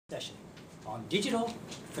session on digital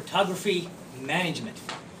photography management.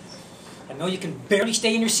 I know you can barely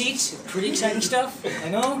stay in your seats. Pretty exciting stuff. I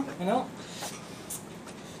know.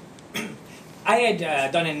 I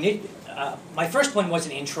had done my first one was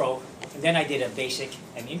an intro, and then I did a basic,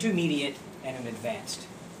 an intermediate, and an advanced.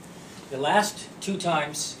 The last two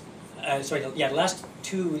times, the last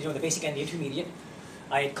two, the basic and the intermediate,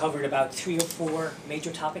 I had covered about 3 or 4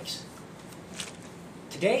 major topics.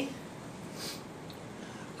 Today,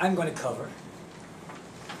 I'm going to cover,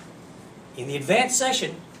 in the advanced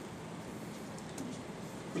session,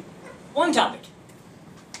 one topic.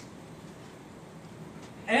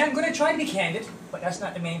 And I'm going to try to be candid, but that's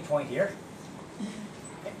not the main point here.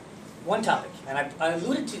 One topic, and I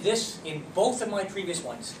alluded to this in both of my previous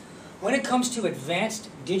ones. When it comes to advanced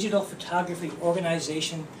digital photography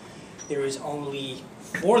organization, there is only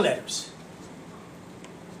 4 letters.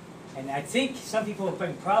 And I think some people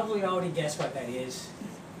can probably already guess what that is.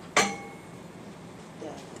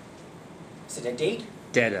 Is it a date?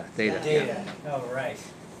 Data. Data. All right.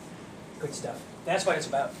 Good stuff. That's what it's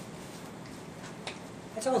about.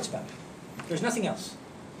 That's all it's about. There's nothing else.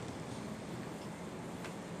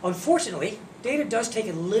 Unfortunately, data does take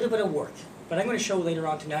a little bit of work, but I'm going to show later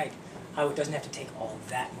on tonight how it doesn't have to take all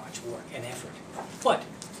that much work and effort. But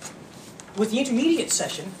with the intermediate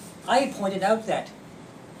session, I had pointed out that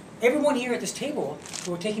everyone here at this table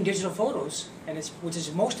who are taking digital photos, which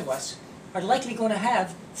is most of us, are likely going to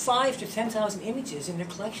have 5,000 to 10,000 images in their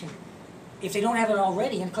collection. If they don't have it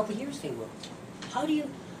already, in a couple of years they will. How do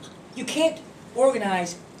you can't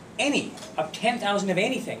organize any of 10,000 of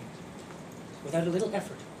anything without a little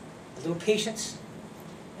effort, a little patience,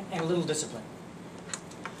 and a little discipline.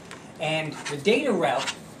 And the data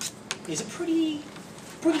route is a pretty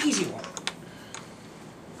easy one.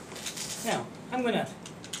 Now, I'm going to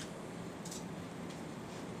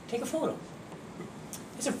take a photo.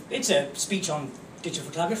 It's a speech on digital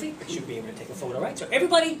photography. You should be able to take a photo, right? So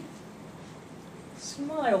everybody,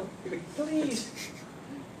 smile, please.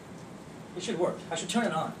 It should work. I should turn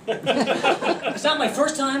it on. It's not my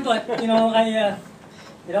first time, but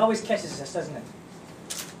it always catches us, doesn't it?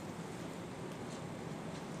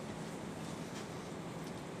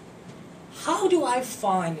 How do I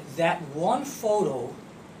find that one photo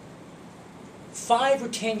 5 or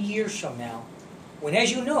 10 years from now, when,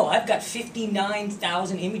 as you know, I've got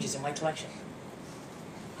 59,000 images in my collection?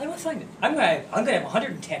 How do I find it? I'm gonna have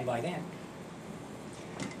 110 by then.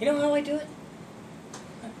 You know how I do it?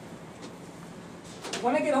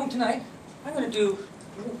 When I get home tonight, I'm going to do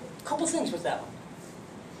a couple things with that one.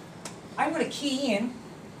 I'm going to key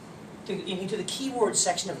into the keyword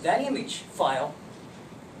section of that image file,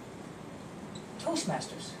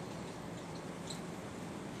 Toastmasters.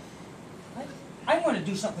 Right? I'm going to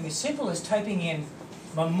do something as simple as typing in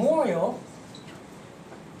Memorial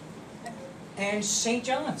and St.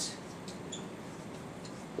 John's.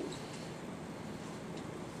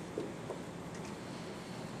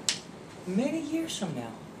 Many years from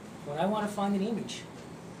now, when I want to find an image,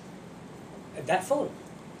 that photo,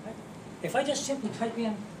 right? If I just simply type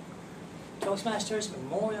in Toastmasters,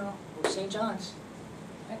 Memorial, or St. John's,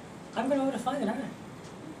 right? I'm going to be able to find it, aren't I?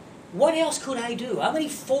 What else could I do? How many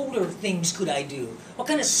folder things could I do? What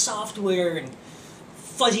kind of software and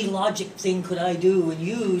fuzzy logic thing could I do and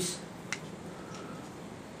use?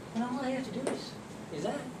 And all I have to do is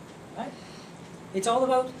that, right? It's all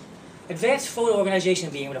about advanced photo organization,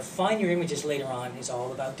 and being able to find your images later on is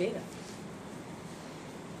all about data.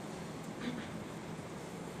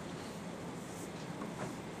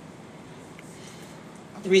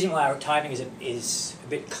 The reason why our timing is a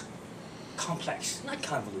bit complex, not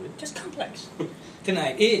convoluted, just complex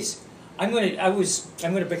tonight is I'm going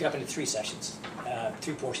to break it up into 3 sessions,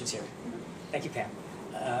 3 portions here. Thank you, Pam.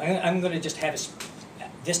 I'm going to just have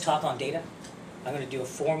this talk on data. I'm going to do a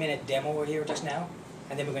 4-minute demo here just now.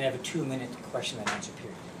 And then we're going to have a 2-minute question and answer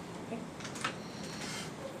period. Okay?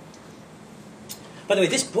 By the way,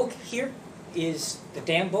 this book here is, the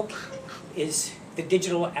damn book, is the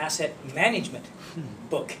Digital Asset Management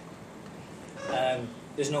book.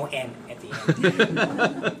 There's no N at the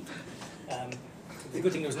end. The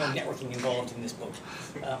good thing there's no networking involved in this book.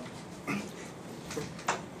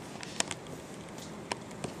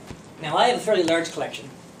 Now, I have a fairly large collection.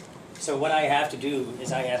 So what I have to do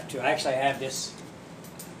is I actually have this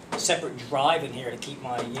separate drive in here to keep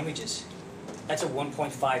my images. That's a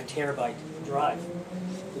 1.5 terabyte drive.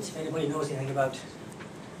 If anybody knows anything about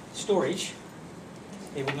storage,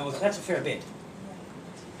 they would know that that's a fair bit.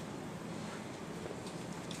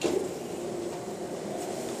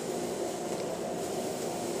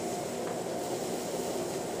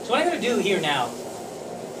 So what I'm going to do here now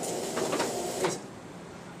is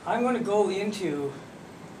I'm going to go into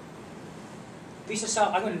piece of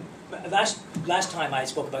software. I'm going to last time I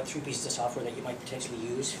spoke about 3 pieces of software that you might potentially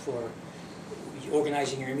use for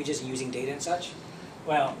organizing your images and using data and such.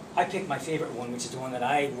 Well, I picked my favorite one, which is the one that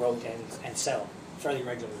I wrote and sell fairly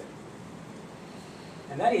regularly.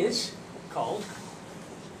 And that is called,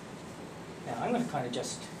 now I'm going to kind of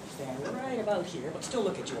just stand right about here, but still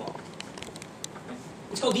look at you all.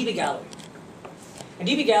 It's called DB Gallery. And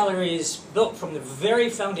DB Gallery is built from the very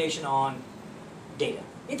foundation on data.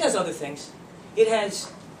 It does other things. It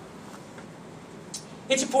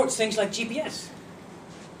supports things like GPS.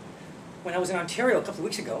 When I was in Ontario a couple of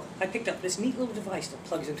weeks ago, I picked up this neat little device that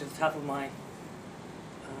plugs into the top of my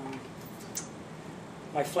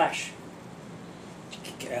my flash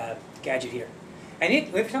gadget here, and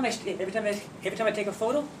every time I take a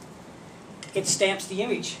photo, it stamps the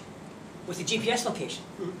image with the GPS location.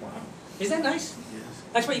 Wow. Isn't that nice? Yes.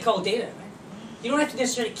 That's what you call data, right? You don't have to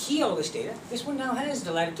necessarily key all this data. This one now has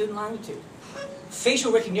the latitude and longitude.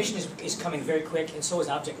 Facial recognition is coming very quick, and so is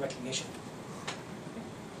object recognition.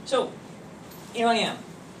 So, here I am.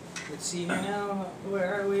 Let's see here now.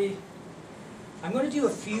 Where are we? I'm going to do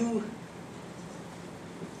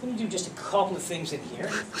just a couple of things in here.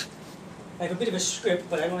 I have a bit of a script,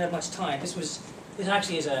 but I don't have much time. This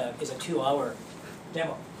actually is a 2-hour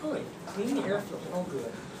demo. Good. Clean the airflow. Oh,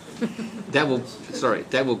 good.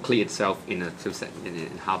 That will clear itself in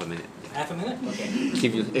in half a minute. Half a minute? Okay.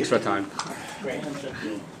 Give you extra time. Great.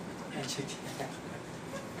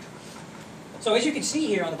 So as you can see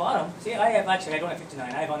here on the bottom, see I don't have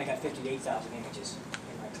 59, I've only got 58,000 images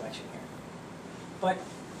in my collection here. But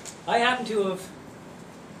I happen to have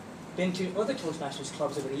been to other Toastmasters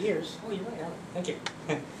clubs over the years. Oh, you're right, Alan. Thank you.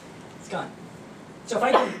 It's gone. So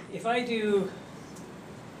if I do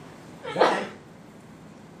that,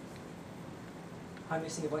 I'm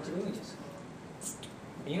missing a bunch of images.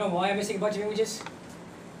 And you know why I'm missing a bunch of images?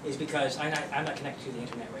 Is because I'm not connected to the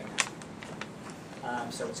internet right now.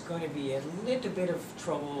 So it's going to be a little bit of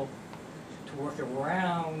trouble to work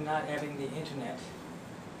around not having the internet.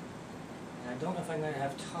 And I don't know if I'm going to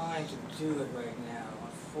have time to do it right now,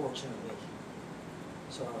 unfortunately.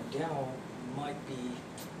 So our demo might be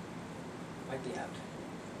out.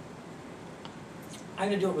 I'm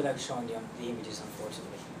going to do it without showing the images,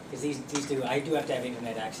 unfortunately, because I do have to have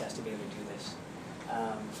internet access to be able to do this.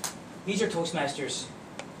 These are Toastmasters.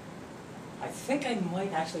 I think I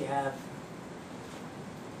might actually have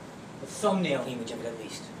a thumbnail image of it at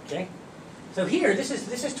least. Okay. So here, this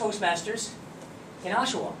is Toastmasters in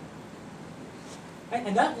Oshawa, right?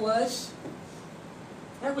 And that was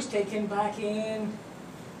taken back in.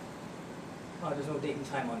 Oh, there's no date and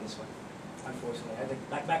time on this one, unfortunately.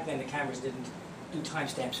 Back then the cameras didn't do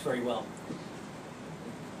timestamps very well.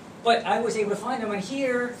 But I was able to find them, and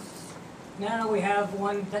here now we have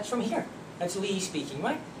one that's from here. That's Lee speaking,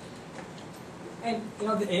 right? And you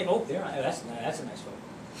know, that's a nice photo.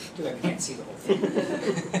 Too bad we can't see the whole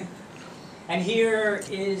thing. And here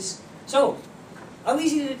is how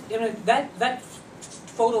easy to that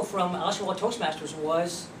photo from Oshawa Toastmasters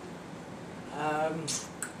was.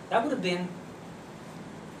 That would have been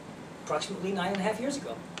approximately 9.5 years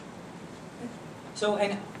ago. So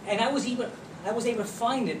and I was able to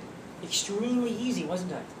find it extremely easy,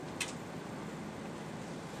 wasn't I?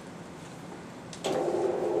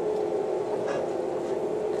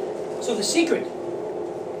 So the secret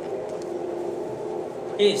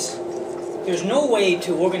is there's no way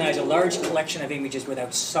to organize a large collection of images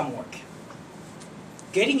without some work.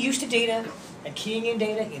 Getting used to data and keying in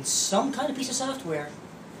data in some kind of piece of software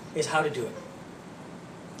is how to do it.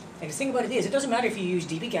 And the thing about it is, it doesn't matter if you use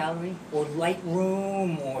DB Gallery or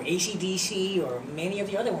Lightroom or AC/DC or many of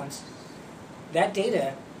the other ones. That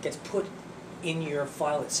data gets put in your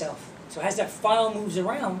file itself. So as that file moves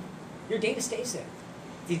around, your data stays there.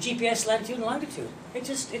 The GPS latitude and longitude, it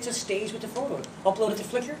just stays with the photo. Upload it to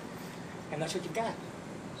Flickr, and that's what you've got.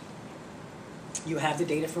 You have the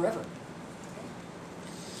data forever.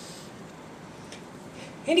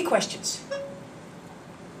 Any questions?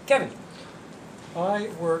 Kevin? I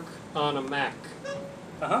work on a Mac.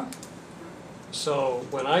 Uh-huh. So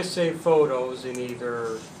when I save photos in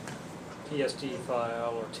either PSD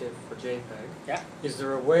file or TIFF or JPEG, Yeah. is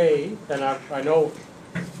there a way, and I know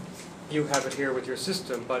you have it here with your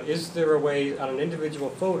system, but is there a way on an individual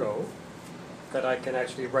photo that I can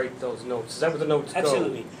actually write those notes? Is that where the notes go?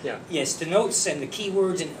 Absolutely. Yeah. Yes, the notes and the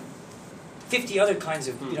keywords and 50 other kinds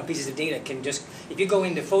of pieces of data can just, if you go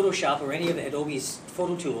into Photoshop or any of the Adobe's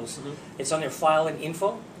photo tools, it's on their file and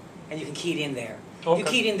info, and you can key it in there. Okay. If you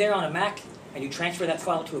key it in there on a Mac, and you transfer that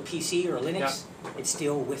file to a PC or a Linux, it's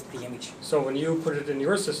still with the image. So when you put it in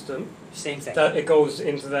your system, Same thing. that it goes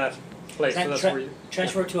into that place. So that's where you,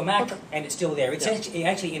 Transfer it to a Mac, Okay. and it's still there. It's Yeah.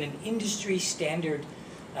 actually in an industry standard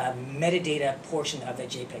metadata portion of that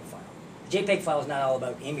JPEG file. The JPEG file is not all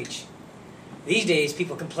about image. These days,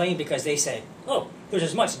 people complain because they say, "Oh, there's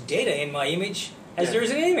as much data in my image as Yeah. there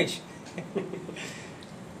is an image."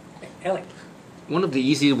 Ellie. One of the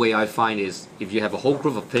easiest way I find is if you have a whole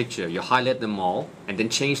group of pictures, you highlight them all and then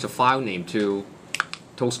change the file name to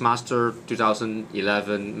Toastmaster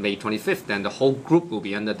 2011 May 25th, then the whole group will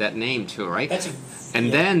be under that name too, right? That's And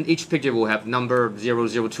yeah. then each picture will have number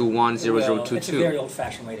 0021, 0022. That's a very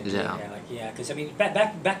old-fashioned way to do it. Yeah. Yeah, because I mean,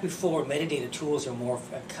 back before metadata tools are more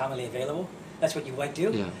commonly available, that's what you might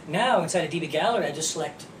do. Yeah. Now, inside of DB Gallery, I just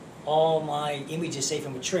select all my images, say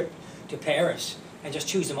from a trip to Paris, and just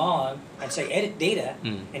choose them all and say edit data,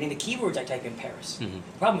 and in the keywords I type in Paris. The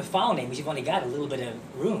problem with file name is you've only got a little bit of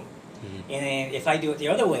room. And then if I do it the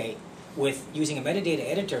other way, with using a metadata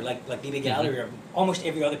editor like DB Gallery or almost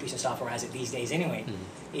every other piece of software has it these days anyway,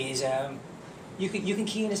 is you can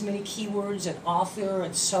key in as many keywords and author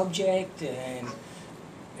and subject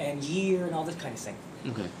and year and all this kind of thing.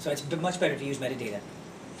 Okay. So it's much better to use metadata.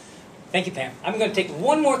 Thank you, Pam. I'm going to take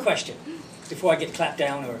one more question before I get clapped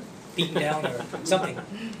down or beaten down or something.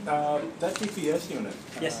 That GPS unit,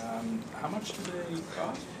 Yes. how much do they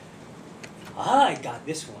cost? I got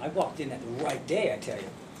this one. I walked in at the right day, I tell you.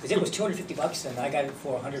 Because it was $250 and I got it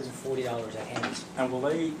for $140 at Handy's. And will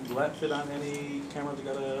that fit on any camera that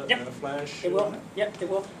got a, Yep. and a flash It will. on it? Yep, it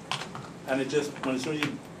will. And it just, as soon as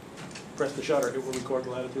you press the shutter, it will record the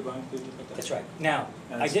latitude, longitude, just like that? That's right. Now,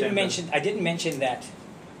 And I it's didn't standard. mention that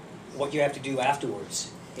what you have to do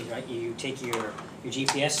afterwards is, right, you take your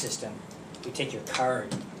GPS system, you take your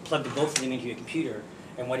card, plug both of them into your computer,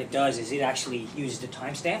 and what it does is it actually uses the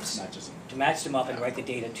timestamps Matches them. to match them up and write the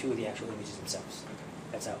data to the actual images themselves.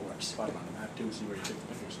 That's how it works. Spot on the map too, see where you take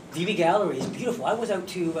the pictures. DB Gallery is beautiful. I was out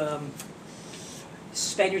to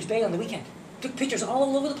Spaniards Bay on the weekend. Took pictures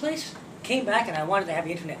all over the place. Came back and I wanted to have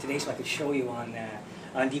the internet today so I could show you on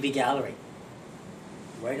DB Gallery.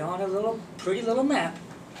 Right on a pretty little map.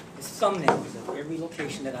 It's thumbnails of every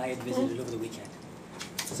location that I had visited over the weekend.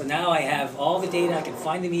 So now I have all the data. I can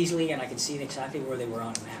find them easily and I can see exactly where they were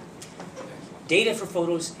on a map. Data for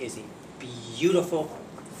photos is a beautiful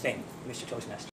thing, Mr. Toastmaster.